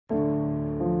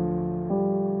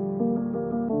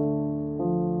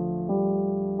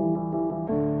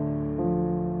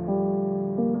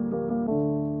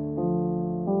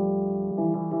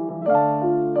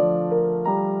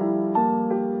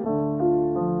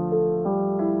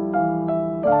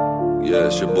Yeah,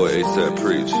 it's your boy A$AP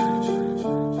Preach.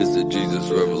 It's the Jesus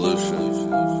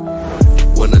Revolution.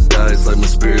 When I die, it's like my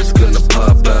spirit's gonna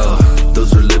pop out.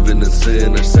 Those who are living in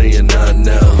sin are saying not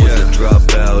now. Was a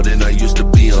dropout and I used to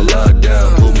be on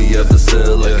lockdown. Pull me out the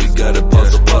cell like you got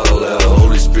Apostle Paul out.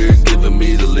 Holy Spirit giving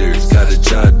me the lyrics, got it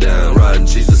jot down. Riding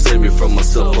Jesus, save me from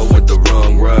myself, I went the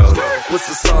wrong route. What's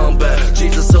the song about?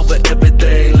 Jesus over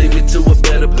everything, lead me to a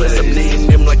better place. I'm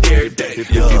needing him like every day.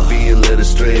 If you're being led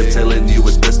astray, I'm telling you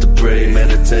it's best to pray.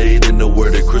 Meditate in the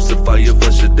word and crucify your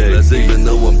flesh a day. Even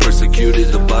though I'm persecuted,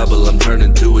 the Bible I'm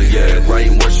turning to it. Yeah,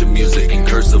 writing worship music in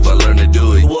cursive, I learned to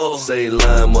do it. Whoa. Say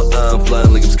line while I'm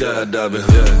flying like I'm skydiving.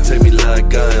 Yeah. Take me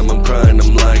like I am, I'm crying,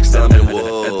 I'm like Simon.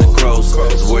 Whoa. At the cross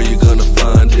is where you gonna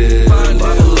find him.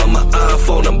 Bible on my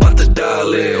iPhone, I'm about to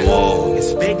dial in. Whoa.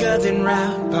 It's bigger than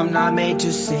rap, I'm not made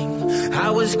to sing. I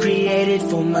was created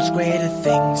for much greater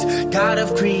things. God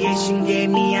of creation gave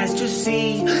me eyes to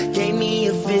see, gave me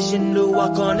a vision to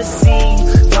walk on the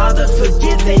sea. Father,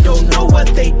 forgive, they don't know what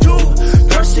they do.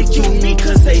 Persecute me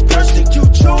cause they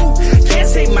persecute you. Can't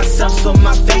save myself so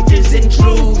my faith isn't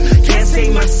true. Can't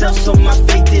save myself so my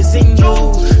faith is in you.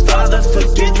 Father,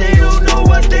 forgive, they don't know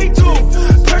what they do.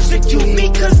 Persecute me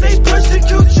cause they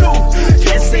persecute you.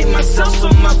 Can't save myself so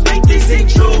my faith isn't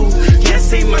true. Can't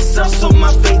save myself so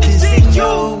my faith is in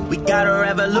you. We got a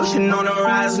revolution on the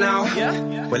rise now.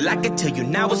 Well, I can tell you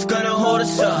now what's gonna hold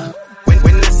us up.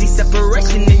 When I see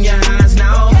separation in your eyes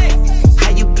now.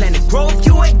 How you plan to grow if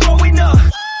you ain't growing up?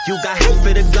 You got hate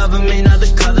for the government,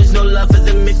 other colors, no love for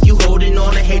them. If you holding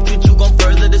on to hatred, you gon'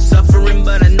 further the suffering.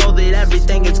 But I know that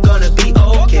everything is gonna be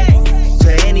okay.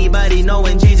 To anybody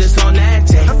knowing Jesus on that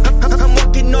day, I'm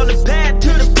walking on the path to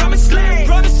the promised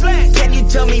land. Can you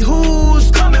tell me who's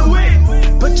coming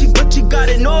with? But you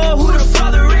gotta know who the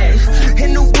Father is.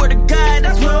 In the Word of God,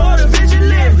 that's where all the vision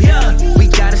live. Yeah, we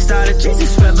gotta start a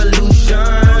Jesus revolution.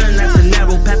 That's a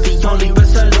narrow path, the only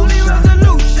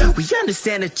resolution. We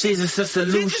understand that Jesus is a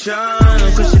solution.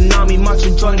 Christian army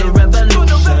marching, join the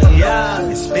revolution. Yeah,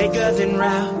 it's bigger than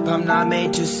rap, I'm not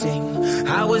made to sing.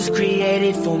 I was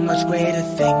created for much greater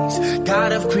things.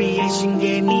 God of creation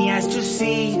gave me eyes to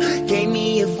see, gave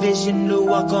me a vision to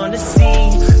walk on the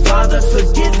sea. Father,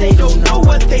 forgive, they don't know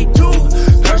what they do.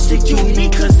 Persecute me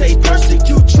cause they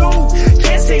persecute you.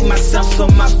 Can't save myself so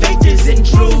my faith isn't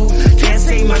true. Can't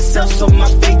save myself so my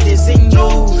faith is in you.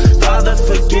 Father,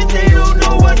 forgive, they don't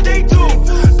know what they do.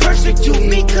 Persecute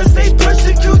me cause they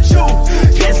persecute you.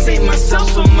 Can't save myself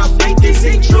so my faith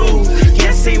isn't true.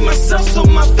 Can't save myself so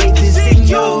my faith is in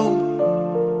you.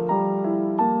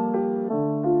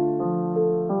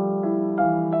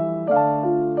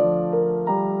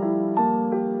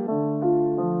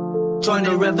 Join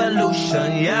the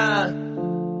revolution, yeah.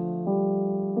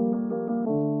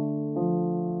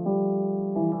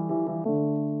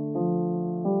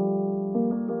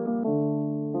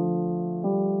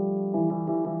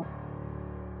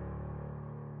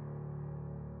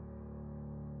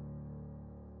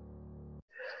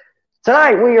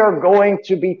 Tonight we are going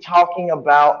to be talking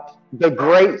about the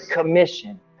Great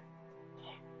Commission.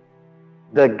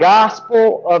 The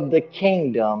gospel of the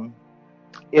kingdom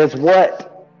is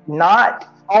what not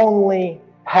only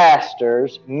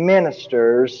pastors,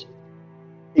 ministers,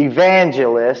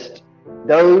 evangelists,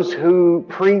 those who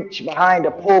preach behind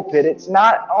a pulpit, it's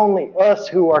not only us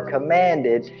who are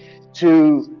commanded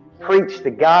to preach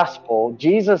the gospel.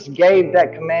 Jesus gave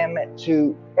that commandment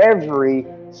to every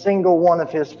single one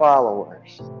of his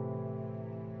followers.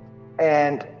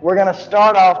 And we're going to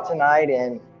start off tonight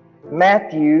in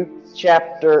Matthew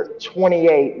chapter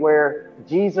 28, where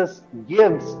Jesus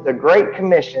gives the Great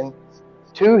Commission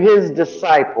to his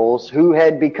disciples who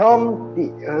would become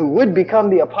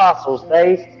the apostles.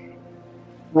 They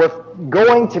were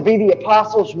going to be the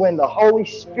apostles when the Holy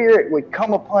Spirit would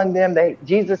come upon them.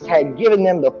 Jesus had given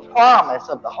them the promise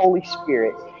of the Holy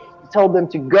Spirit. He told them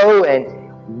to go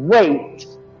and wait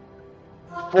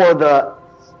for the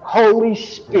Holy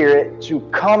Spirit to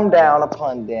come down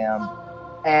upon them,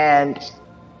 and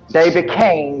they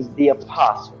became the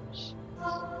apostles.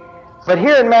 But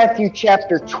here in Matthew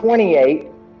chapter 28,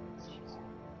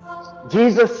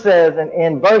 Jesus says, and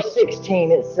in verse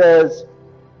 16 it says,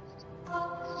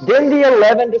 "Then the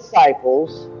 11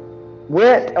 disciples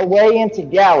went away into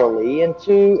Galilee,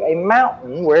 into a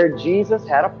mountain where Jesus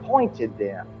had appointed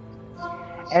them.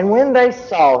 And when they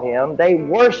saw him, they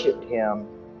worshipped him,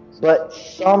 but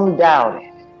some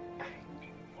doubted.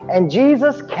 And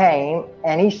Jesus came,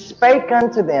 and he spake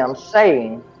unto them,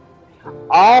 saying,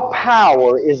 All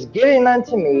power is given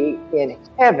unto me in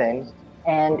heaven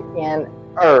and in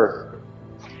earth.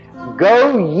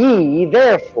 Go ye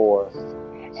therefore,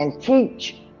 and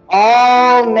teach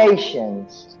all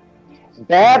nations,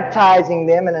 baptizing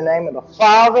them in the name of the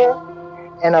Father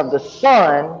and of the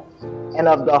Son and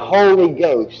of the Holy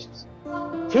Ghost,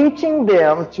 teaching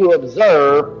them to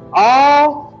observe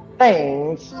all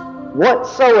things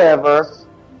whatsoever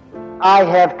I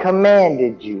have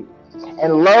commanded you.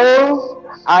 And lo,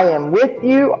 I am with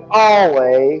you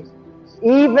always,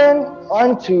 even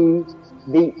unto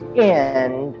the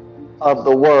end of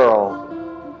the world.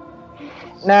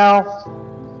 Now,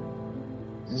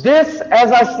 this,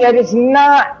 as I said, is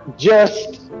not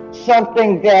just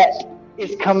something that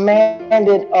is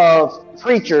commanded of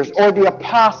preachers or the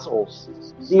apostles,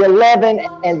 the 11,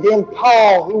 and then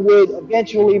Paul, who would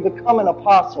eventually become an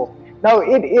apostle. No,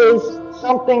 it is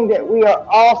something that we are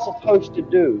all supposed to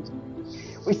do.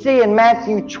 We see in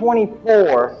Matthew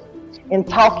 24, in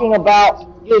talking about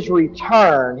his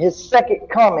return, his second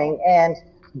coming, and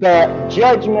the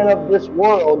judgment of this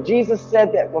world, Jesus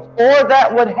said that before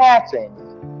that would happen,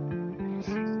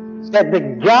 that the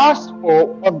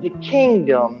gospel of the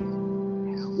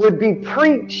kingdom would be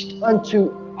preached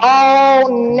unto all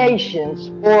nations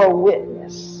for a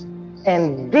witness,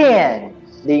 and then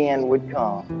the end would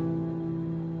come.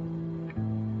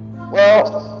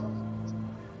 Well,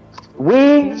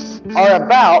 we are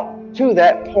about to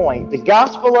that point. The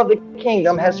gospel of the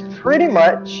kingdom has pretty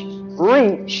much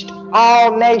reached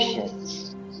all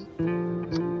nations.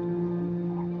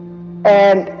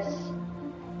 And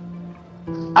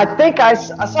I think I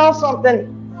saw something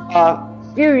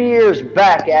a few years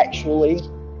back, actually,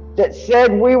 that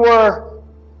said we were,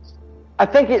 I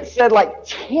think it said like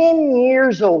 10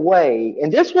 years away.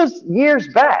 And this was years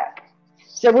back. It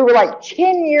said we were like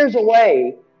 10 years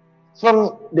away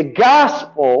from the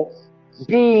gospel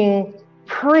being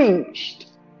preached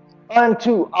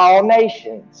unto all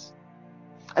nations.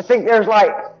 I think there's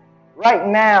like, right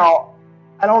now,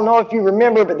 I don't know if you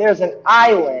remember, but there's an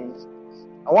island,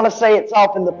 I want to say it's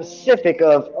off in the Pacific,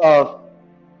 of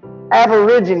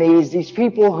Aborigines, these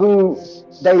people who,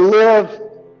 they live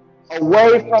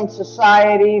away from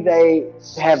society, they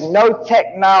have no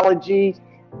technology,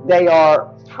 they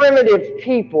are primitive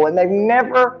people, and they've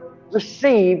never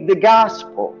received the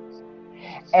gospel.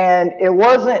 And it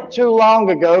wasn't too long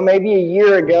ago, maybe a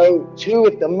year ago, 2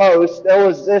 at the most, there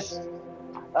was this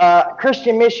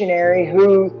Christian missionary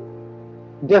who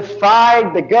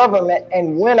defied the government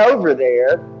and went over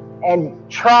there and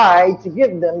tried to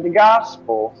give them the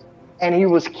gospel, and he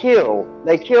was killed.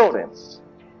 They killed him.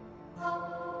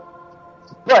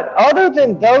 But other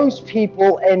than those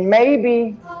people, and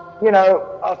maybe,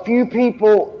 a few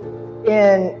people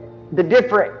in the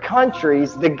different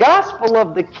countries, the gospel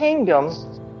of the kingdom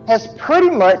has pretty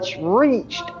much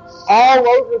reached all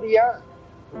over the earth.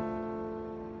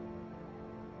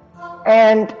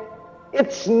 And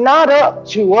it's not up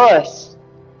to us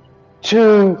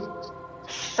to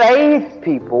save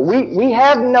people. We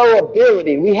have no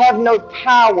ability. We have no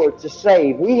power to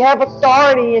save. We have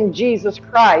authority in Jesus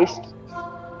Christ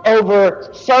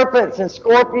over serpents and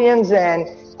scorpions and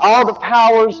all the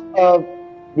powers of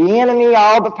the enemy,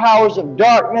 all the powers of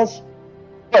darkness.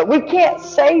 But we can't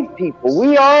save people.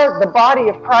 We are the body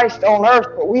of Christ on earth,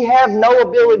 but we have no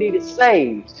ability to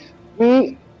save.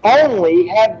 We only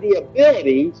have the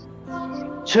ability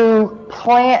to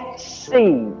plant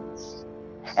seeds.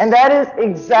 And that is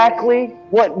exactly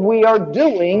what we are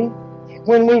doing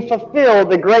when we fulfill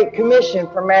the Great Commission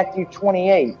from Matthew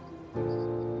 28.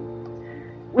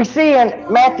 We see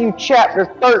in Matthew chapter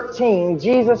 13,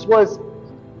 Jesus was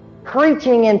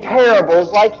preaching in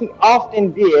parables like he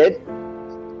often did,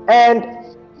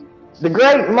 and the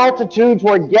great multitudes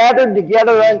were gathered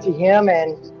together unto him,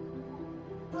 and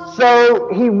so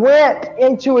he went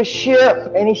into a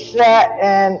ship and he sat,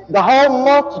 and the whole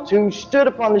multitude stood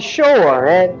upon the shore.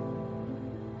 And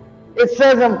it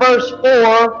says in verse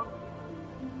 4,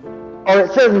 or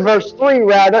it says in verse 3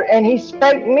 rather, and he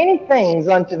spake many things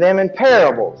unto them in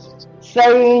parables,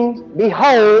 saying,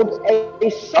 Behold, a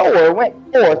sower went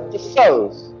forth to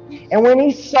sow. And when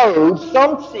he sowed,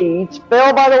 some seeds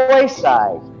fell by the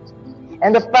wayside,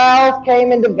 and the fowls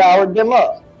came and devoured them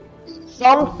up.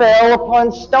 Some fell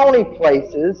upon stony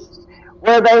places,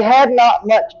 where they had not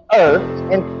much earth,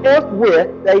 and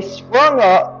forthwith they sprung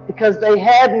up, because they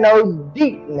had no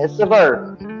deepness of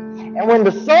earth. And when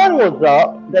the sun was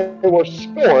up, they were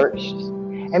scorched,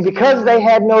 and because they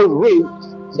had no root,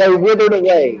 they withered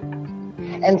away.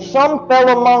 And some fell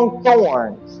among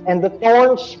thorns, and the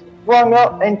thorns sprung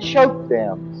up and choked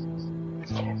them.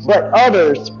 But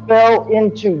others fell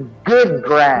into good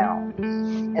ground,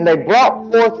 and they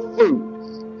brought forth fruit,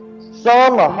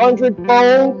 some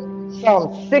 100-fold, some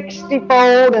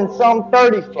 60-fold, and some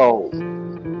 30-fold.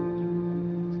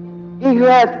 He who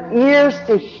hath ears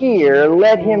to hear,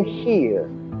 let him hear.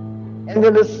 And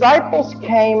the disciples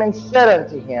came and said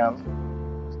unto him,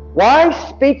 Why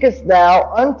speakest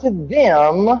thou unto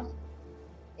them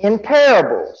in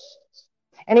parables?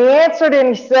 And he answered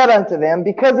and he said unto them,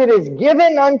 Because it is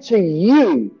given unto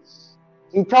you.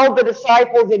 He told the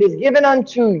disciples, It is given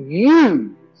unto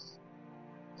you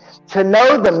to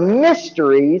know the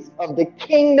mysteries of the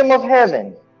kingdom of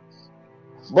heaven.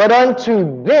 But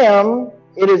unto them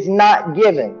it is not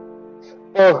given.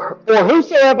 For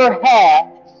whosoever hath,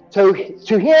 to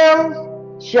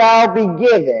him shall be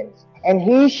given, and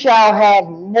he shall have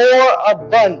more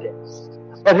abundance.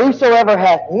 But whosoever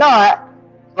hath not,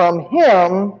 from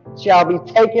him shall be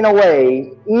taken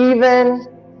away, even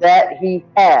that he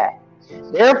hath.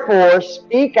 Therefore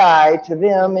speak I to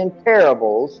them in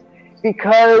parables,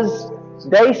 because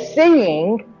they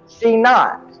seeing see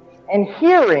not, and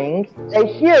hearing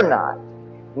they hear not,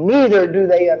 neither do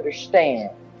they understand.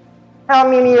 How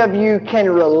many of you can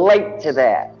relate to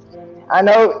that? I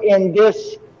know in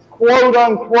this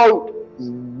quote-unquote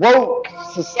woke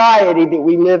society that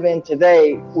we live in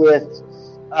today, with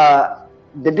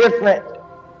the different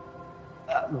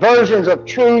versions of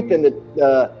truth and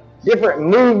the different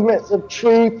movements of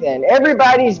truth, and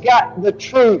everybody's got the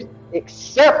truth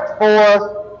except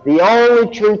for the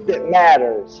only truth that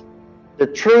matters, the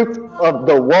truth of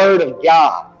the Word of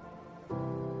God.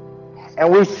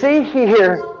 And we see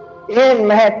here in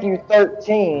Matthew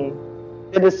 13,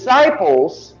 the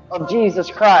disciples of Jesus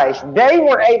Christ, they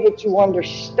were able to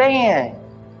understand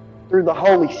through the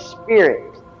Holy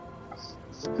Spirit.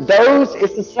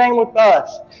 It's the same with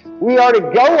us. We are to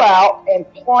go out and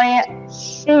plant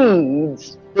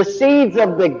seeds, the seeds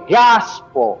of the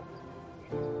gospel.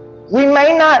 We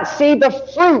may not see the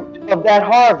fruit of that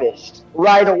harvest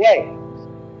right away,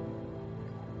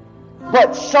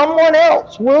 but someone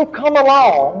else will come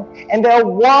along and they'll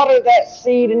water that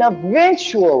seed, and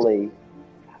eventually,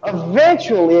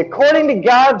 according to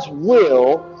God's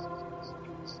will,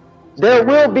 there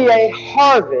will be a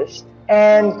harvest,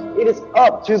 and it is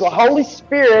up to the Holy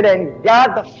Spirit and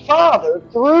God the Father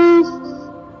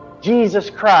through Jesus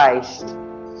Christ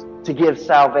to give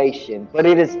salvation. But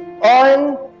it is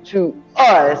unto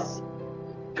us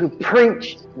to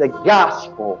preach the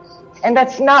gospel, and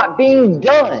that's not being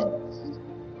done.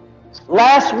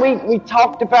 Last week we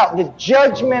talked about the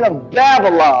judgment of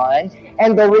Babylon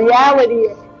and the reality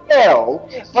of hell,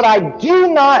 but I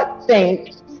do not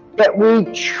think that we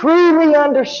truly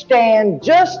understand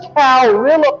just how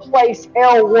real a place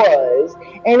hell was.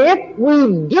 And if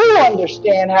we do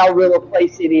understand how real a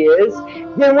place it is,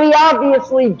 then we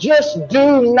obviously just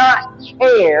do not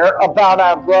care about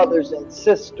our brothers and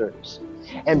sisters.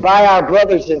 And by our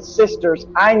brothers and sisters,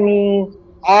 I mean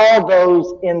all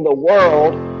those in the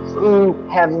world who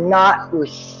have not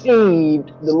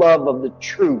received the love of the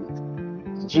truth,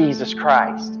 Jesus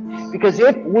Christ. Because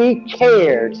if we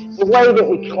cared the way that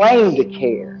we claim to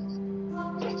care,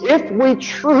 if we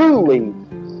truly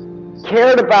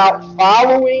cared about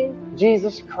following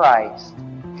Jesus Christ,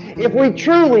 if we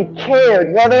truly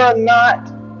cared whether or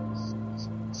not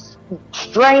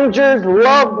strangers,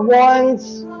 loved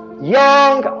ones,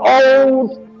 young,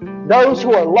 old, those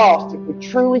who are lost, if we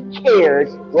truly cared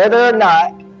whether or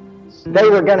not they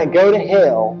were going to go to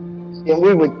hell, then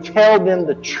we would tell them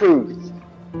the truth.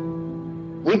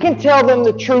 We can tell them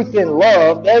the truth in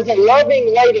love. There's a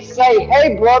loving way to say,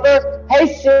 hey brother,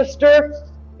 hey sister,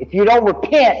 if you don't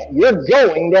repent, you're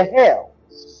going to hell.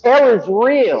 Hell is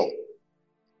real.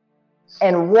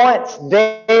 And once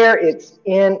there, it's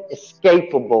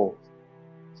inescapable.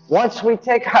 Once we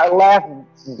take our last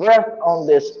breath on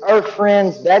this earth,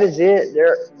 friends, that is it.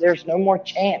 There's no more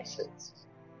chances.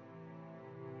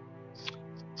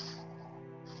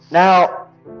 Now,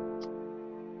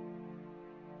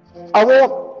 I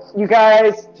want you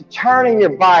guys to turn in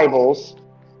your Bibles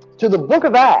to the book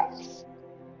of Acts.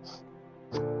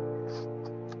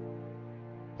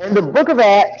 In the book of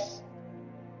Acts,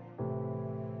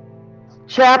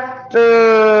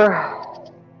 chapter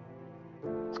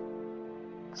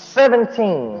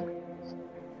 17,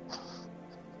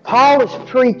 Paul is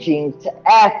preaching to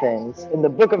Athens in the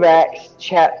book of Acts,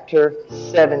 chapter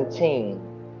 17.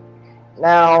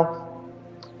 Now,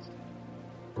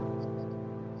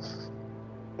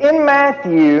 in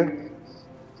Matthew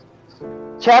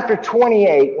chapter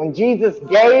 28, when Jesus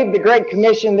gave the Great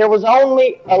Commission, there was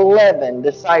only 11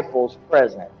 disciples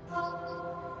present.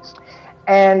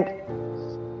 And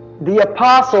the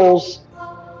apostles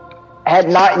had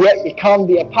not yet become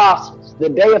the apostles. The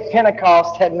day of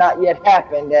Pentecost had not yet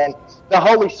happened, and the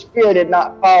Holy Spirit had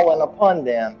not fallen upon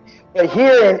them. But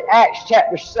here in Acts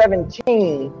chapter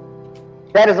 17,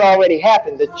 That has already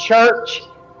happened. The church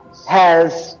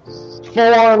has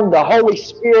formed. The Holy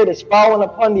Spirit has fallen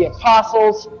upon the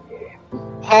apostles.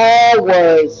 Paul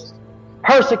was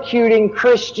persecuting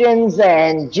Christians,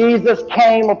 and Jesus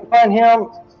came upon him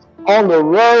on the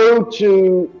road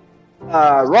to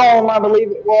Rome, I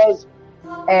believe it was,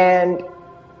 and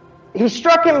he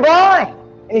struck him blind.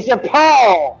 And he said,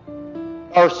 Saul,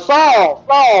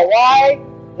 why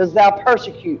does thou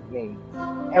persecute me?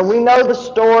 And we know the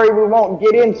story. We won't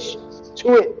get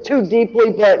into it too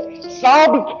deeply, but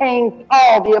Saul became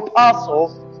Paul the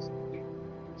apostle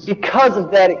because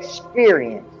of that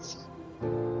experience.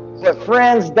 But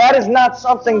friends, that is not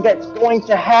something that's going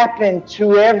to happen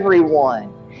to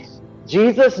everyone.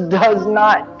 Jesus does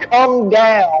not come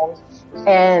down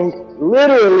and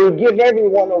literally give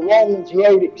everyone a Romans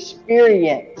Road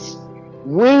experience.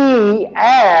 We,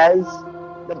 as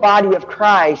the body of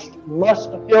Christ,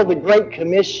 must fulfill the Great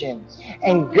Commission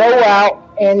and go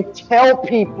out and tell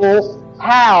people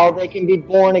how they can be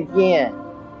born again.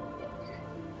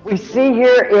 We see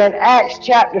here in Acts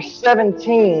chapter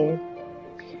 17,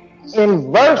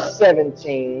 in verse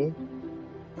 17,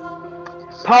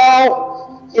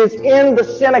 Paul is in the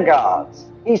synagogues.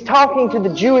 He's talking to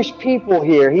the Jewish people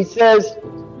here. He says,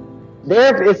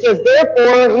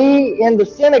 therefore he in the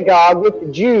synagogue with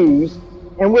the Jews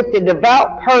and with the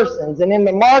devout persons and in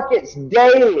the markets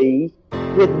daily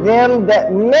with them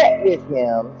that met with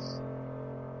him.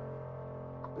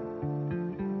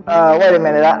 Wait a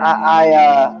minute,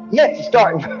 I meant to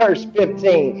start in verse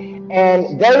 15.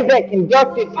 And they that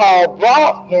conducted Paul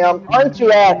brought him unto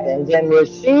Athens, and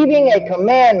receiving a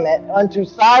commandment unto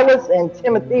Silas and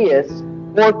Timotheus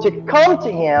for to come to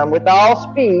him with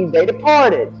all speed, they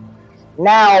departed.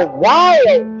 Now,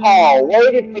 while Paul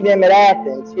waited for them at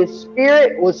Athens, his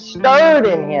spirit was stirred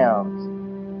in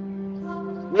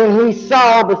him when he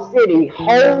saw the city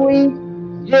wholly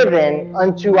given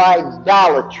unto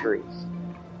idolatry.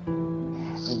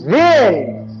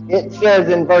 Then it says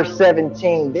in verse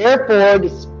 17, therefore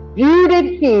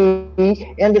disputed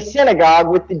he in the synagogue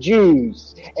with the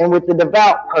Jews and with the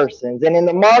devout persons, and in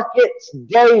the markets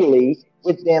daily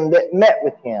with them that met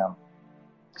with him.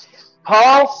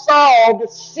 Paul saw the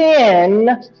sin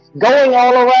going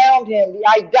on around him, the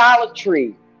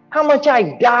idolatry. How much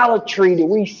idolatry do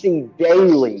we see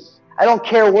daily? I don't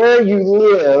care where you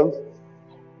live,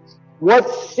 what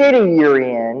city you're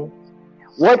in,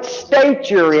 what state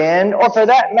you're in, or for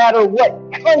that matter,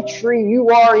 what country you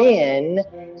are in,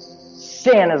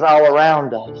 sin is all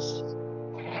around us.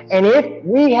 And if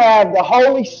we have the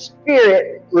Holy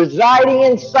Spirit residing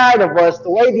inside of us the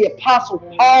way the Apostle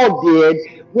Paul did,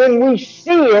 when we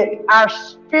see it, our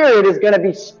spirit is going to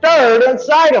be stirred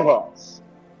inside of us.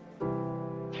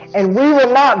 And we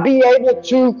will not be able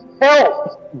to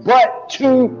help but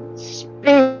to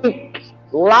speak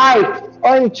life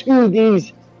unto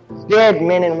these dead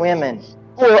men and women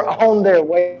who are on their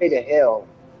way to hell.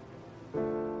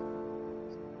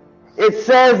 It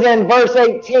says in verse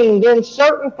 18, then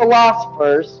certain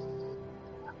philosophers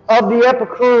of the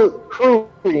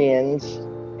Epicureans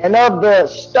and of the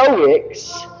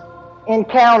Stoics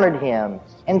encountered him.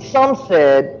 And some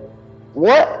said,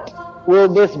 what will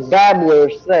this babbler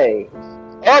say?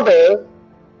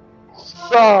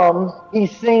 Some he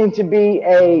seemed to be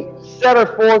a setter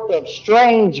forth of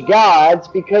strange gods,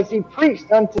 because he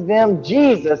preached unto them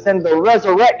Jesus and the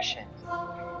resurrection.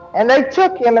 And they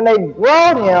took him and they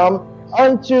brought him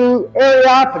unto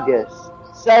Areopagus,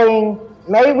 saying,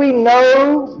 may we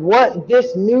know what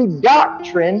this new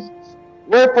doctrine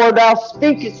wherefore thou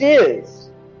speakest is?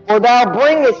 For thou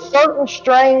bringest certain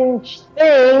strange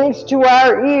things to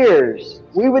our ears.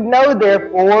 We would know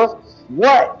therefore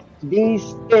what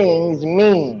these things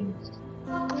mean.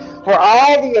 For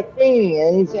all the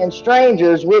Athenians and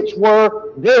strangers which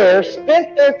were there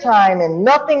spent their time in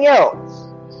nothing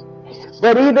else,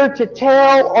 but either to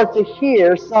tell or to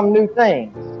hear some new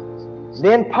thing.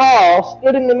 Then Paul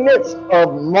stood in the midst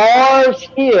of Mars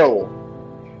Hill.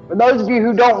 For those of you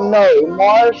who don't know,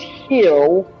 Mars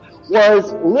Hill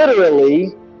was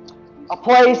literally a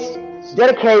place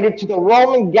dedicated to the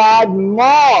Roman god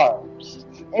Mars.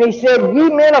 And he said, ye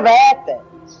men of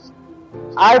Athens,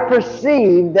 I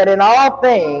perceive that in all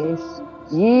things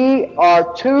ye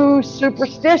are too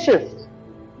superstitious.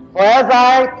 For as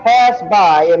I passed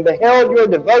by and beheld your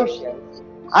devotions,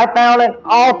 I found an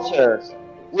altar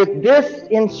with this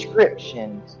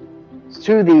inscription,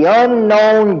 to the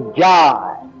unknown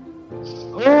God,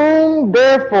 whom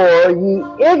therefore ye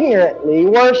ignorantly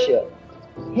worship.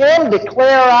 Him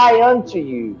declare I unto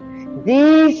you.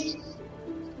 These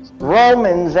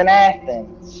Romans in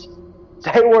Athens,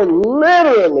 they were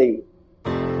literally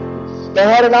They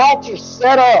had an altar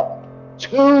set up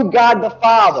to God the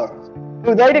Father,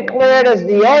 who they declared as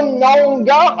the unknown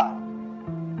God.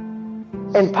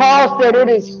 And Paul said, it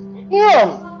is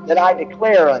him that I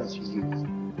declare unto you.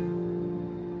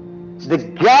 The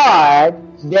God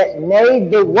that made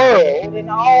the world and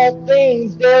all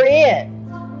things therein,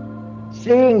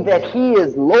 seeing that he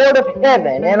is Lord of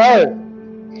heaven and earth,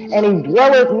 and he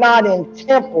dwelleth not in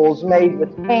temples made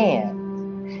with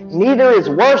hands, neither is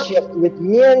worshipped with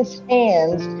men's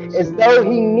hands as though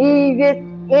he needed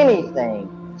anything,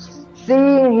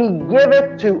 seeing he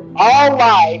giveth to all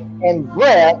life and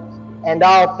breath and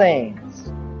all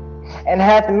things, and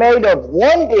hath made of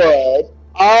one blood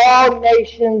all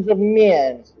nations of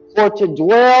men for to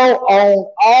dwell on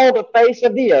all the face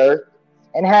of the earth,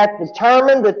 and hath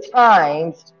determined the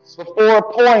times before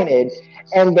appointed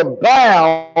and the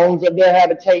bounds of their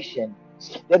habitation,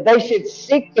 that they should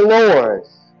seek the Lord,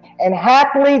 and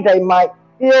haply they might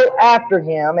feel after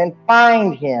him and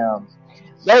find him,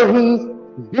 though he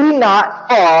be not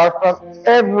far from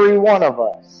every one of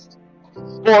us.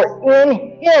 For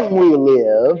in him we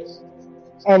live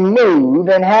and move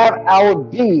and have our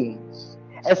being,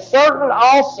 as certain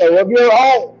also of your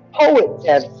own poets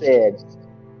have said,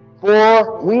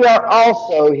 for we are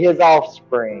also his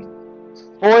offspring.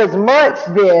 For as much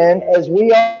then as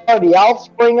we are the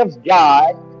offspring of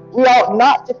God, we ought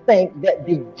not to think that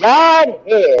the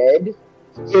Godhead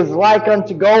is like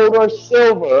unto gold or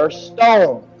silver or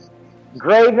stone,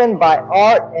 graven by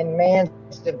art and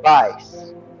man's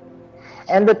device.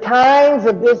 And the times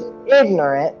of this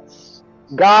ignorance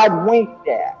God winked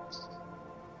at,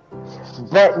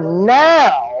 but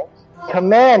now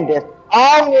commandeth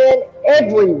all men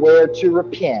everywhere to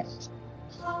repent,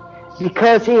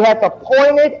 because he hath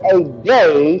appointed a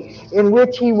day in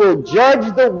which he will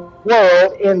judge the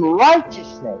world in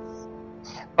righteousness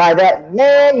by that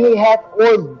man he hath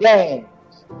ordained,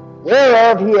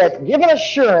 whereof he hath given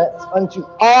assurance unto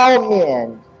all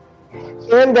men,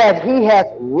 in that he hath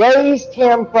raised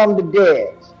him from the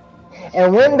dead.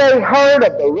 And when they heard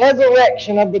of the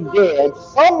resurrection of the dead,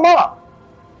 some mocked,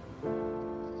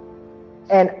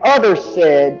 and others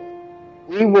said,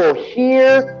 we will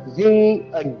hear thee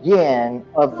again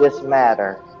of this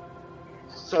matter.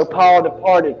 So Paul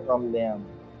departed from them.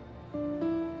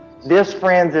 This,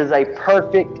 friends, is a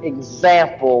perfect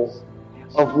example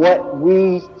of what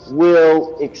we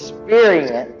will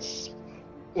experience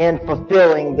in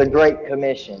fulfilling the Great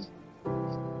Commission.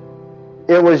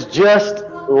 It was just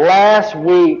last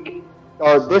week,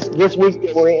 or this week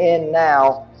that we're in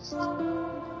now,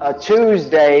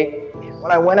 Tuesday,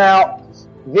 when I went out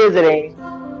visiting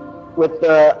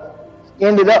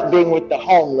ended up being with the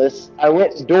homeless. I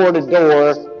went door to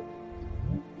door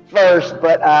first,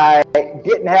 but I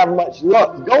didn't have much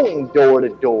luck going door to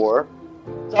door.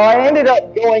 So I ended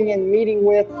up going and meeting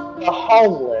with the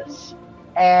homeless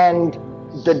and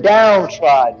the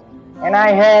downtrodden. And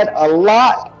I had a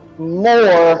lot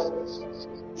more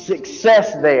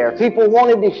success there. People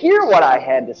wanted to hear what I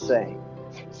had to say.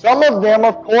 Some of them,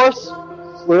 of course,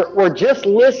 were just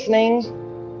listening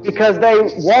because they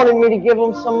wanted me to give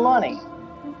them some money.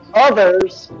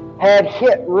 Others had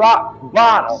hit rock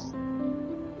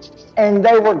bottom, and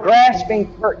they were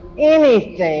grasping for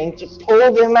anything to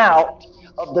pull them out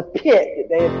of the pit that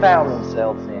they had found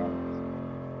themselves in.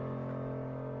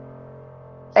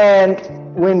 And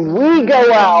when we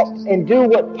go out and do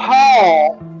what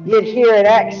Paul did here in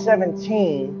Acts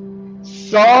 17,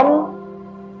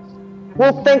 some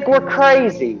will think we're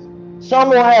crazy. Some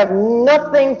will have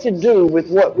nothing to do with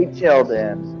what we tell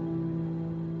them.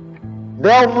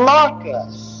 They'll mock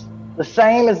us, the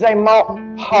same as they mocked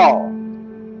Paul.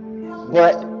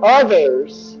 But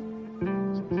others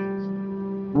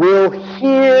will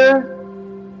hear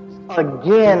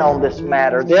again on this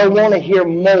matter. They'll want to hear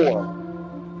more.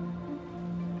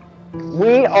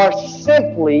 We are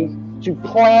simply to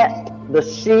plant the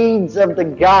seeds of the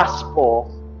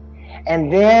gospel,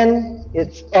 and then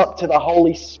it's up to the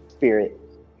Holy Spirit.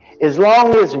 As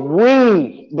long as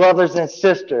we, brothers and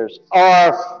sisters,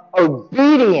 are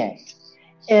obedient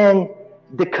in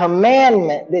the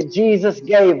commandment that Jesus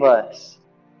gave us,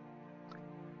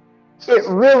 it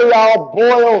really all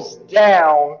boils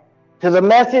down to the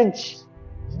message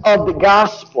of the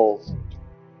gospel.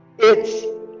 It's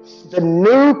the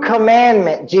new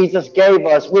commandment Jesus gave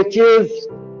us, which is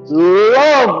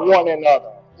love one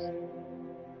another.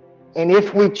 And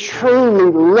if we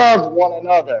truly love one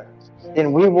another,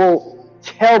 then we will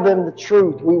tell them the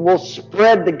truth. We will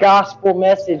spread the gospel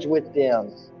message with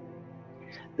them.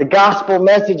 The gospel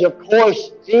message, of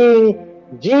course, being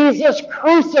Jesus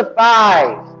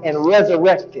crucified and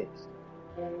resurrected.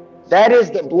 That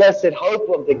is the blessed hope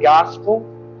of the gospel.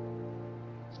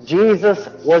 Jesus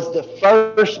was the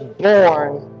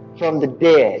firstborn from the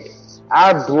dead.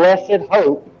 Our blessed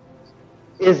hope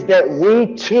is that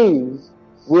we too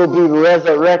will be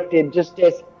resurrected just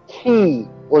as He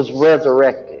was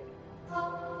resurrected.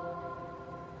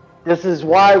 This is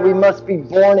why we must be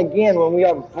born again. When we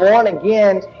are born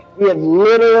again, we have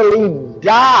literally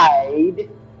died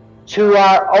to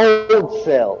our old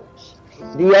selves.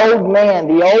 The old man,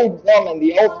 the old woman,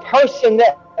 the old person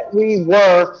that we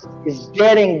were is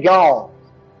dead and gone.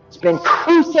 It's been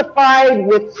crucified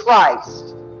with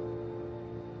Christ.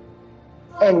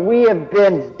 And we have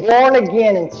been born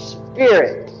again in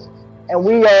spirit. And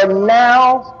we are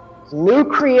now new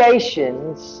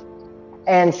creations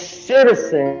and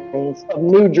citizens of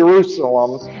New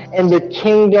Jerusalem and the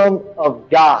kingdom of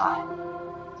God.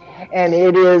 And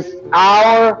it is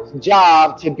our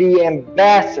job to be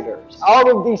ambassadors.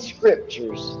 All of these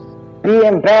scriptures, be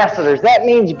ambassadors. That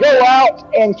means go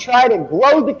out and try to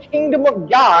grow the kingdom of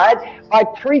God by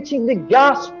preaching the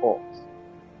gospel.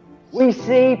 We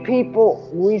see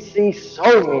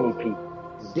so many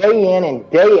people, day in and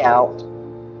day out,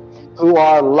 who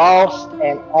are lost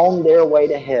and on their way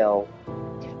to hell.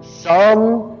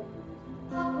 Some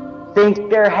think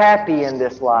they're happy in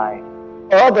this life.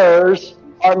 Others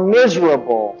are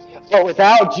miserable. But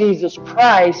without Jesus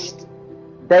Christ,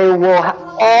 they will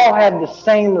all have the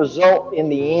same result in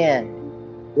the end.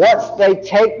 Once they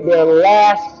take their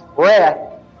last breath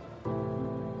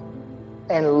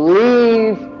and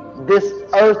leave this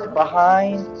earth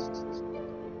behind,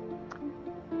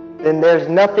 then there's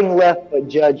nothing left but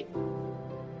judgment.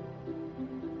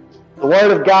 The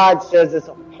Word of God says it's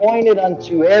appointed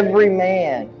unto every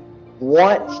man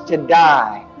once to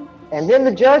die, and then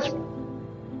the judgment.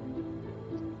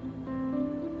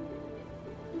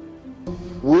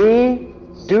 We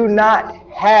do not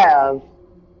have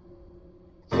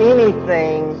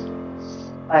anything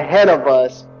ahead of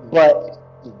us but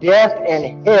death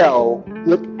and hell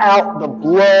without the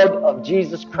blood of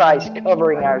Jesus Christ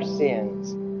covering our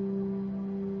sins.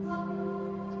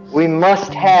 We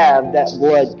must have that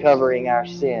blood covering our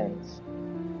sins.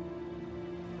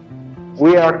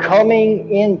 We are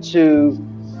coming into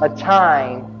a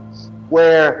time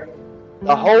where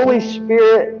the Holy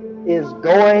Spirit is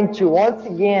going to once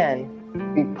again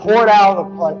be poured out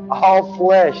upon all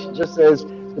flesh, just as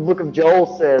the book of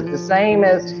Joel says, the same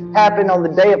as happened on the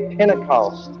day of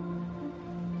Pentecost.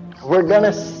 We're going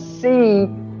to see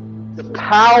the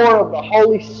power of the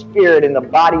Holy Spirit in the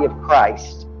body of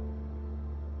Christ.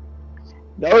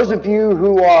 Those of you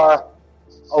who are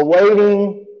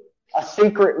awaiting a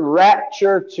secret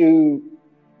rapture to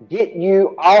get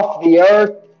you off the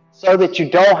earth so that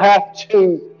you don't have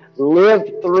to live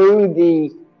through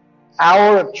the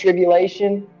hour of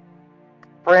tribulation.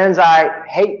 Friends, I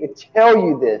hate to tell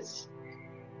you this,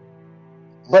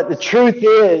 but the truth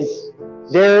is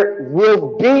there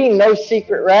will be no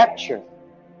secret rapture.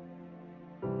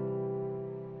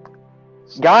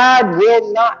 God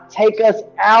will not take us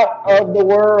out of the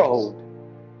world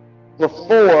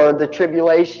before the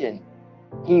tribulation.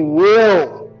 He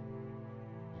will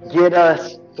get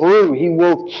us through. He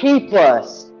will keep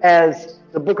us, as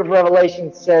the book of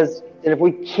Revelation says, that if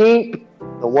we keep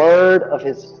the word of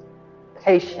His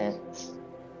patience,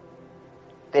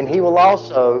 then He will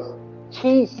also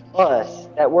keep us.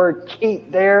 That word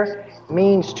keep there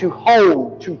means to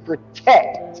hold, to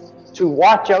protect, to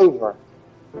watch over.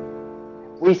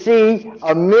 We see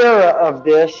a mirror of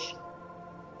this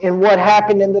in what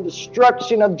happened in the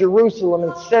destruction of Jerusalem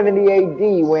in 70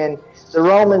 AD when the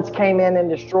Romans came in and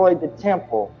destroyed the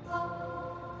temple.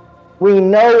 We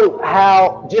know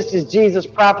how, just as Jesus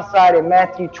prophesied in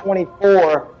Matthew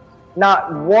 24,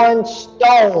 not one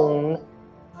stone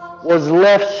was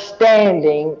left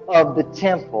standing of the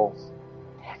temple.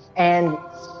 And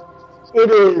it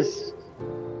is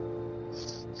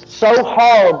so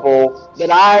horrible that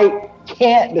I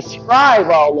can't describe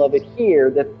all of it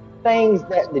here, the things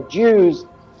that the Jews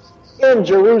in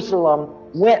Jerusalem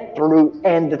went through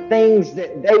and the things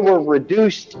that they were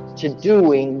reduced to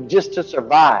doing just to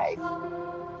survive.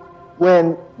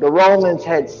 When the Romans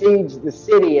had sieged the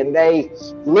city and they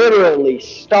literally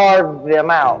starved them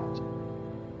out.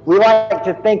 We like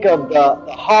to think of the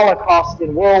Holocaust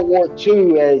in World War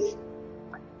II as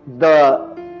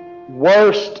the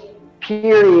worst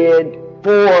period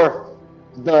for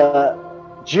the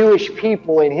Jewish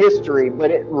people in history,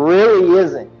 but it really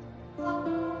isn't.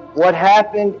 What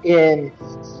happened in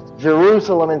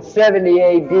Jerusalem in 70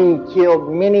 AD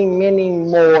killed many, many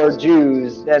more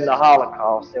Jews than the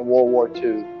Holocaust in World War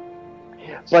II.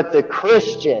 But the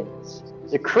Christians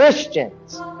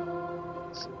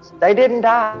They didn't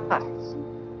die.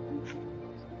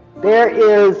 There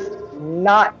is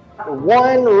not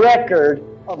one record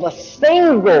of a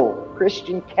single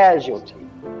Christian casualty,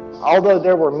 although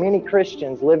there were many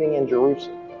Christians living in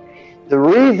Jerusalem. The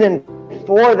reason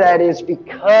for that is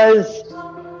because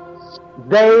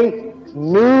they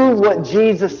knew what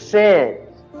Jesus said.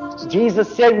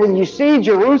 Jesus said, when you see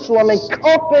Jerusalem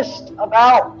encompassed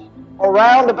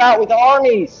around about with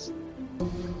armies,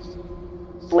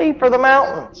 flee for the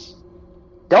mountains.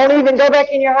 Don't even go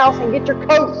back in your house and get your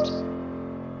coat.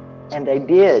 And they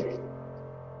did.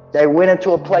 They went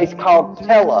into a place called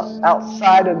Pella,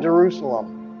 outside of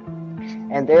Jerusalem.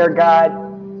 And there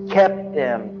God kept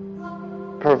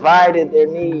them, provided their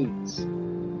needs.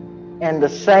 And the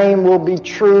same will be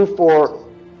true for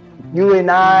you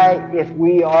and I if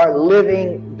we are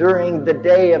living during the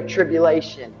day of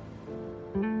tribulation.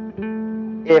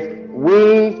 If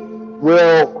we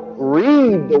will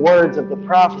read the words of the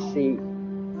prophecy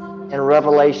in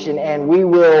Revelation and we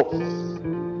will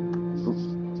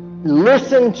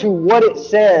listen to what it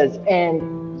says,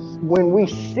 and when we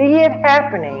see it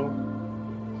happening,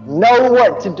 know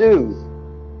what to do.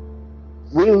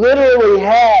 We literally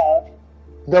have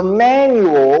the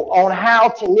manual on how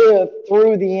to live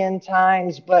through the end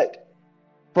times, but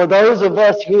for those of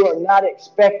us who are not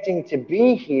expecting to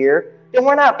be here, then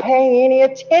we're not paying any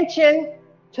attention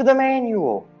to the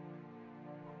manual.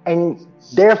 And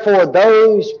therefore,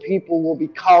 those people will be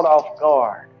caught off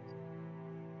guard.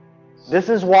 This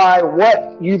is why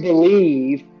what you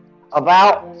believe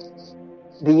about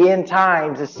the end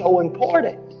times is so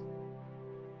important.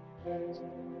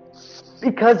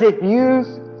 Because if you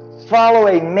follow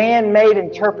a man-made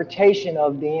interpretation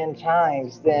of the end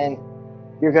times, then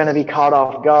you're going to be caught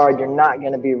off guard. You're not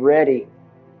going to be ready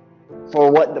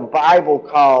for what the Bible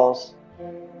calls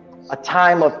a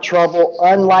time of trouble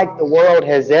unlike the world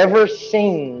has ever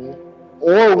seen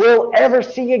or will ever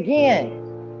see again.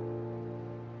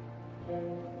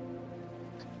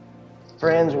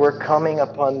 Friends, we're coming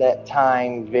upon that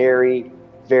time very,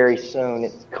 very soon.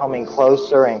 It's coming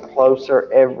closer and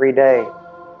closer every day.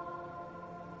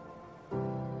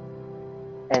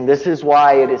 And this is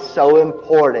why it is so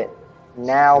important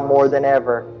now more than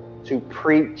ever to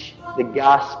preach the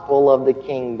gospel of the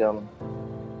kingdom.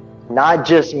 Not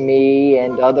just me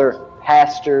and other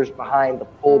pastors behind the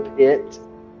pulpit,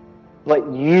 but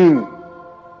you.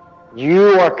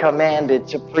 You are commanded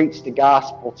to preach the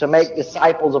gospel, to make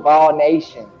disciples of all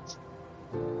nations.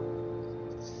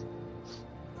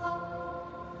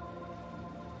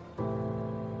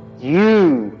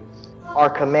 You are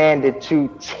commanded to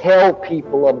tell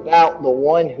people about the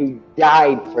one who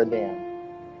died for them.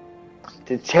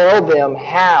 To tell them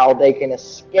how they can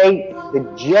escape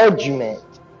the judgment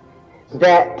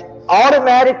that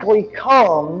automatically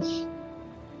comes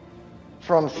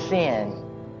from sin.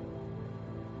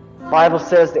 The Bible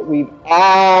says that we've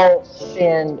all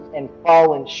sinned and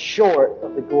fallen short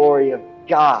of the glory of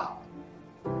God.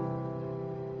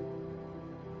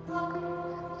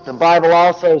 The Bible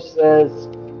also says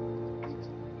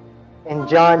in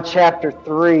John chapter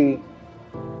 3,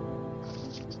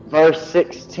 verse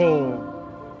 16,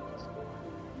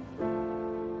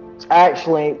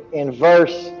 actually in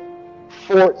verse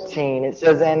 14, it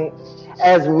says, and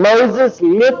as Moses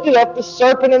lifted up the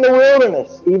serpent in the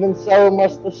wilderness, even so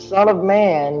must the Son of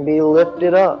Man be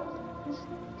lifted up,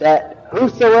 that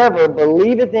whosoever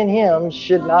believeth in him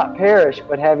should not perish,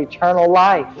 but have eternal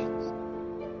life.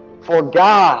 For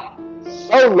God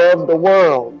so loved the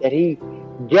world that he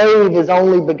gave his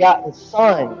only begotten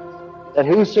Son, that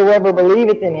whosoever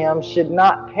believeth in him should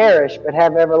not perish, but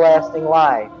have everlasting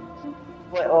life.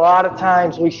 But a lot of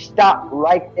times we stop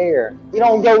right there. We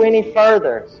don't go any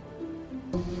further.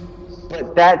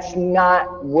 But that's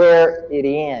not where it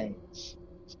ends.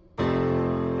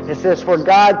 It says, for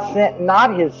God sent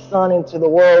not his Son into the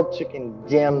world to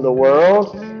condemn the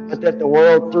world, but that the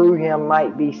world through him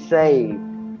might be saved.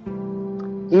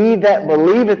 He that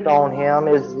believeth on him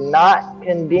is not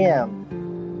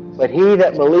condemned, but he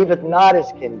that believeth not is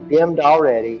condemned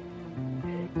already,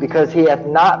 because he hath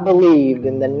not believed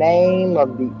in the name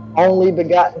of the only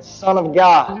begotten Son of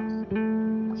God.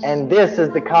 And this is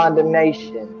the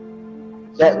condemnation,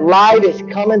 that light is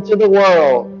come into the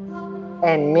world,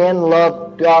 and men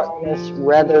love darkness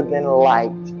rather than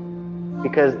light,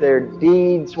 because their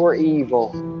deeds were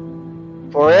evil.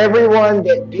 For everyone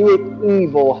that doeth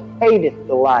evil hateth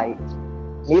the light,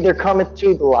 neither cometh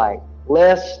to the light,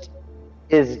 lest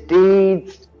his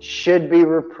deeds should be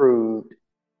reproved.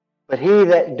 But he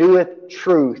that doeth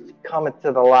truth cometh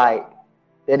to the light,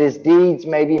 that his deeds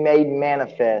may be made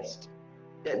manifest,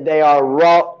 that they are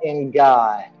wrought in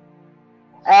God.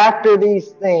 After these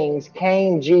things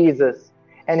came Jesus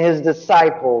and his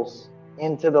disciples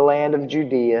into the land of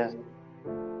Judea,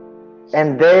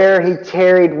 and there he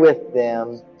tarried with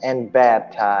them and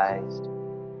baptized.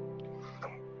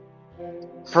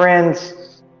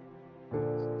 Friends,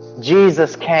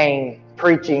 Jesus came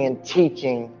preaching and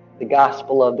teaching the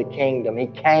gospel of the kingdom. He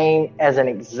came as an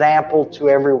example to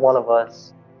every one of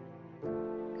us.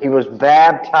 He was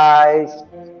baptized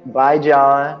by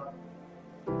John.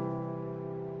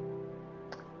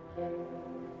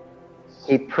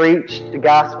 He preached the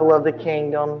gospel of the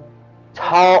kingdom,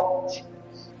 taught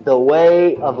the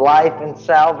way of life and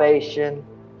salvation,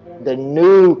 the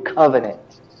new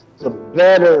covenant, the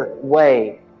better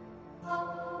way.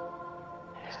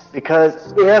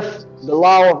 Because if the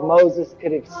law of Moses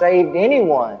could have saved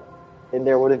anyone, then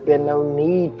there would have been no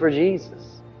need for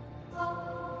Jesus.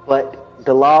 But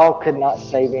the law could not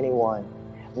save anyone.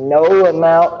 No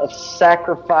amount of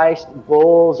sacrificed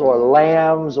bulls or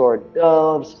lambs or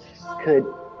doves could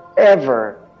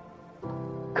ever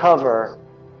cover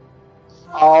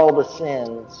all the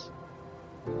sins.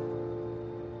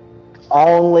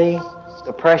 Only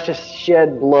the precious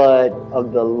shed blood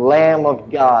of the Lamb of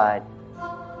God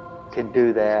could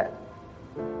do that.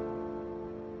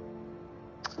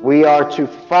 We are to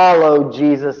follow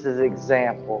Jesus'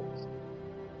 example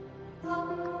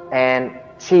and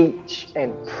teach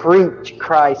and preach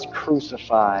Christ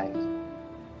crucified.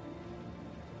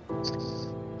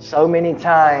 So many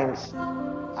times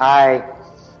I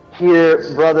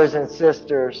hear brothers and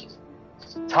sisters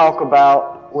talk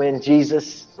about when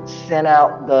Jesus sent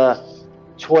out the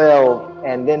 12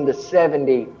 and then the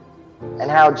 70,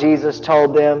 and how Jesus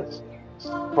told them,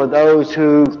 for those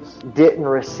who didn't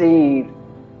receive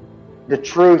the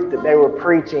truth that they were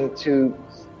preaching, to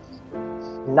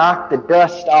knock the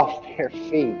dust off their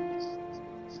feet.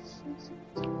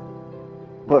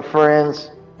 But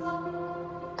friends,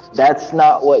 that's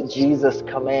not what Jesus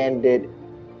commanded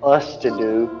us to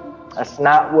do. That's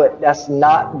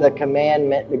not the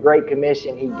commandment, the Great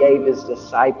Commission he gave his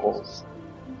disciples.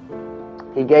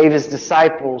 He gave his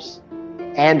disciples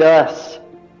and us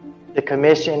the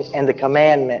commission and the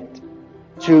commandment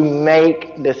to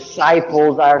make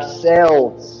disciples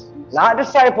ourselves. Not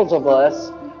disciples of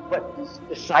us, but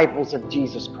disciples of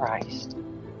Jesus Christ.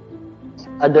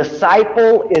 A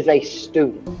disciple is a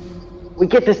student. We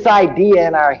get this idea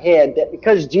in our head that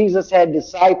because Jesus had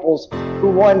disciples who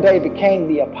one day became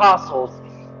the apostles,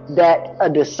 that a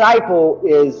disciple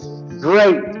is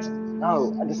great.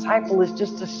 No, a disciple is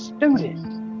just a student.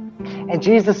 And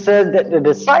Jesus said that the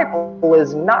disciple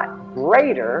is not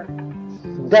greater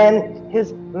than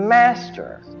his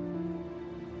master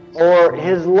or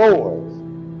his Lord.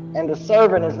 And the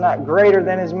servant is not greater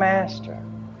than his master.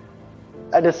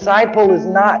 A disciple is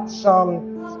not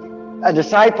a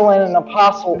disciple and an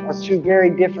apostle are two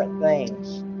very different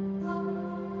things.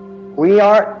 We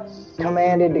aren't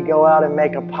commanded to go out and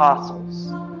make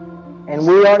apostles. And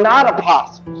we are not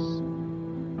apostles.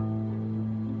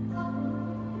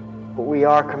 But we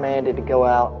are commanded to go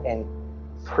out and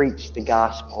preach the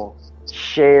gospel,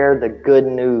 share the good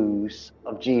news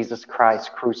of Jesus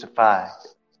Christ crucified.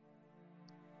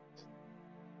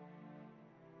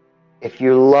 If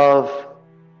you love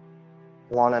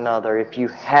one another, if you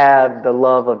have the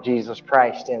love of Jesus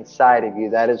Christ inside of you,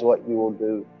 that is what you will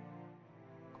do.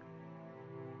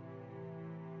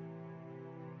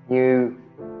 You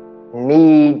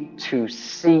need to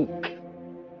seek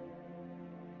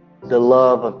the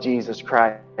love of Jesus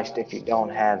Christ if you don't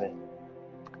have it.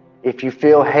 If you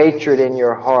feel hatred in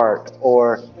your heart,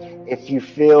 or if you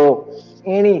feel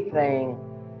anything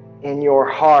in your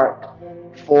heart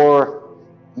for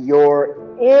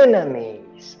your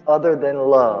enemies other than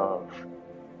love,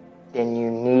 then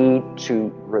you need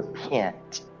to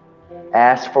repent.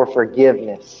 Ask for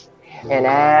forgiveness and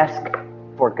ask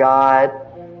for God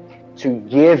to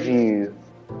give you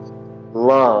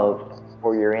love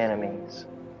for your enemies.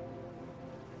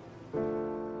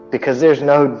 Because there's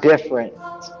no difference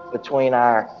between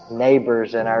our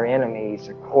neighbors and our enemies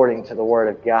according to the Word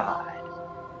of God.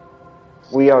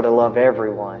 We are to love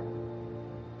everyone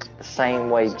the same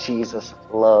way Jesus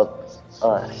loved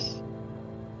us.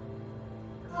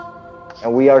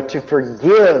 And we are to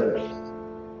forgive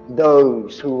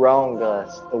those who wronged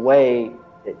us the way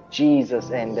that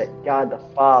Jesus and that God the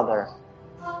Father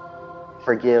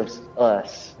forgives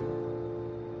us.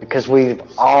 Because we've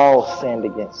all sinned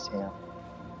against Him.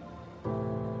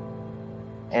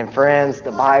 And friends,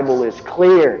 the Bible is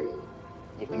clear.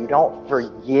 If you don't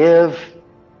forgive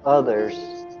others,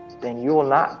 then you will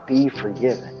not be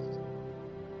forgiven.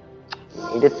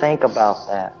 You need to think about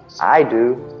that. I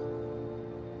do.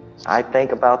 I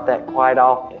think about that quite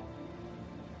often.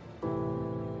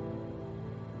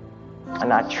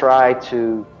 And I try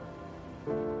to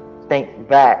think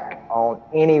back on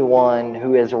anyone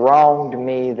who has wronged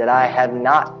me that I have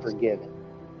not forgiven.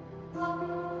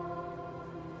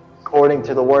 According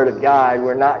to the Word of God,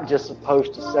 we're not just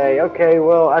supposed to say, okay,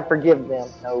 well, I forgive them.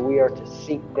 No, we are to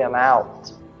seek them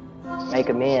out, make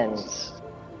amends.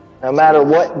 No matter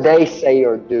what they say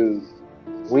or do,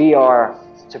 we are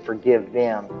to forgive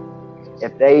them.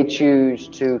 If they choose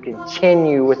to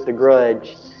continue with the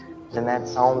grudge, then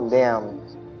that's on them.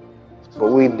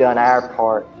 But we've done our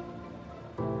part.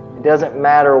 It doesn't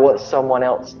matter what someone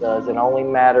else does. It only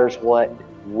matters what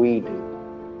we do.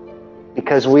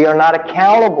 Because we are not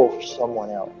accountable for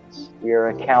someone else. We are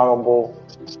accountable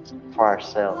for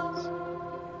ourselves.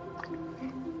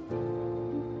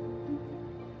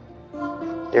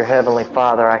 Dear Heavenly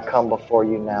Father, I come before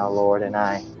you now, Lord, and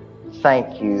I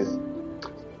thank you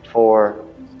for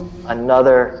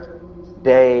another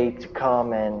day to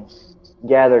come and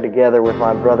gather together with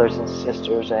my brothers and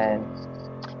sisters and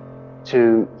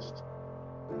to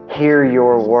hear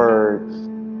your word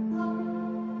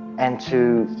and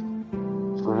to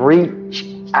reach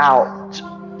out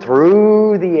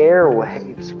through the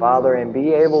airwaves, Father, and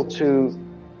be able to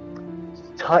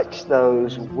touch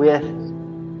those with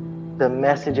the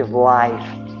message of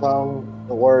life from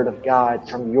the Word of God,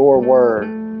 from your Word,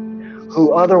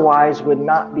 who otherwise would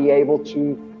not be able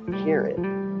to hear it.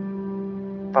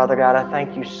 Father God, I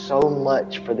thank you so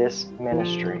much for this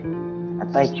ministry. I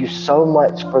thank you so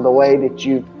much for the way that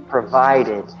you've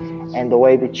provided and the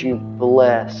way that you've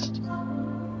blessed.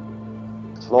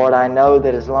 Lord, I know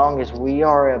that as long as we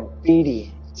are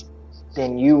obedient,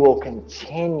 then you will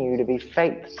continue to be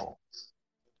faithful.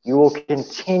 You will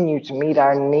continue to meet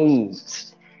our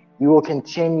needs. You will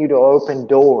continue to open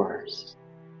doors.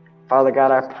 Father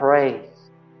God, I pray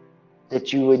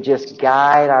that you would just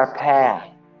guide our path,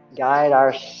 guide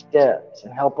our steps,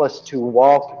 and help us to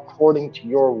walk according to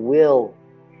your will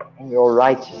and your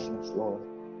righteousness, Lord.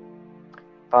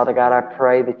 Father God, I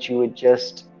pray that you would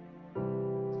just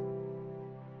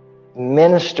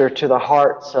minister to the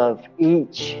hearts of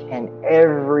each and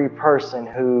every person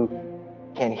who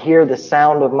can hear the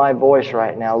sound of my voice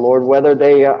right now, Lord, whether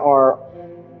they are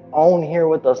on here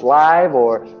with us live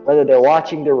or whether they're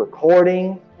watching the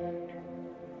recording.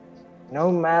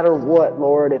 No matter what,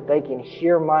 Lord, if they can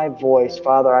hear my voice,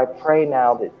 Father, I pray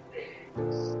now that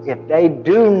if they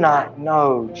do not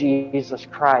know Jesus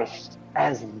Christ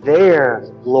as their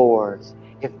Lord,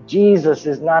 if Jesus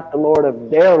is not the Lord of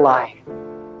their life,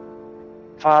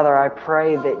 Father, I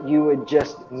pray that you would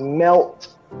just melt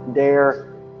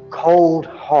their cold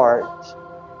heart.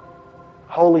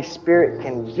 Holy Spirit,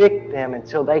 convict them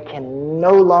until they can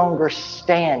no longer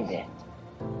stand it.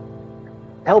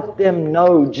 Help them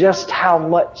know just how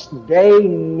much they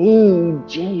need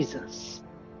Jesus.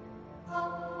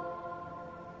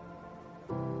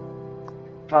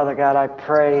 Father God, I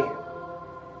pray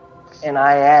and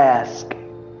I ask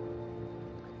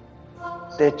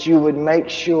that you would make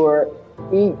sure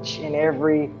each and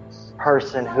every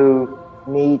person who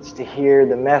needs to hear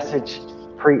the message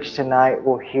preached tonight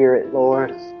will hear it,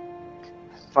 Lord.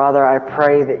 Father, I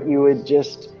pray that you would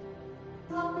just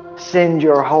send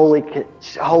your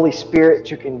Holy Spirit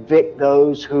to convict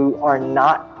those who are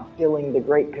not fulfilling the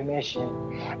Great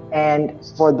Commission. And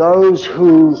for those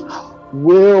who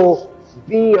will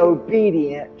be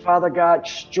obedient, Father God,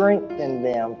 strengthen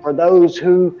them. For those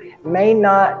who may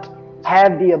not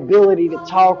have the ability to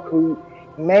talk, who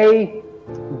may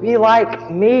be like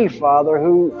me, Father,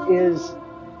 who is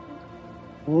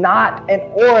not an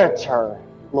orator,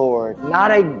 Lord,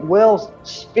 not a well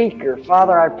speaker.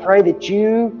 Father, I pray that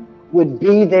you would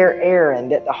be their Aaron,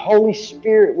 that the Holy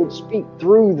Spirit would speak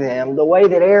through them the way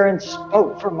that Aaron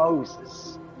spoke for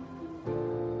Moses.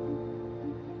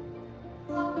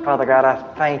 Father God, I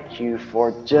thank you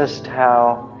for just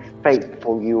how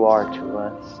faithful you are to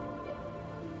us.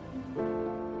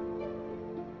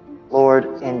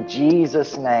 Lord, in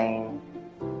Jesus' name,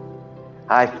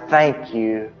 I thank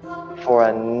you for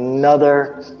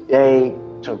another day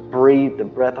to breathe the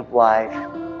breath of life.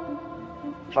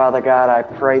 Father God, I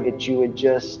pray that you would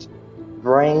just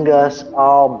bring us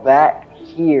all back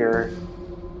here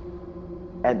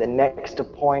at the next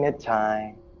appointed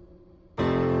time.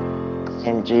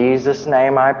 In Jesus'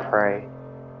 name I pray.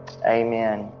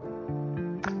 Amen.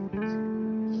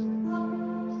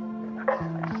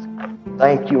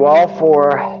 Thank you all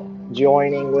for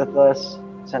joining with us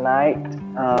tonight.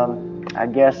 I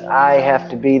guess I have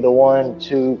to be the one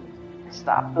to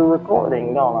stop the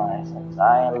recording, don't I? Since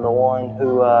I am the one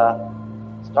who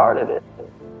started it.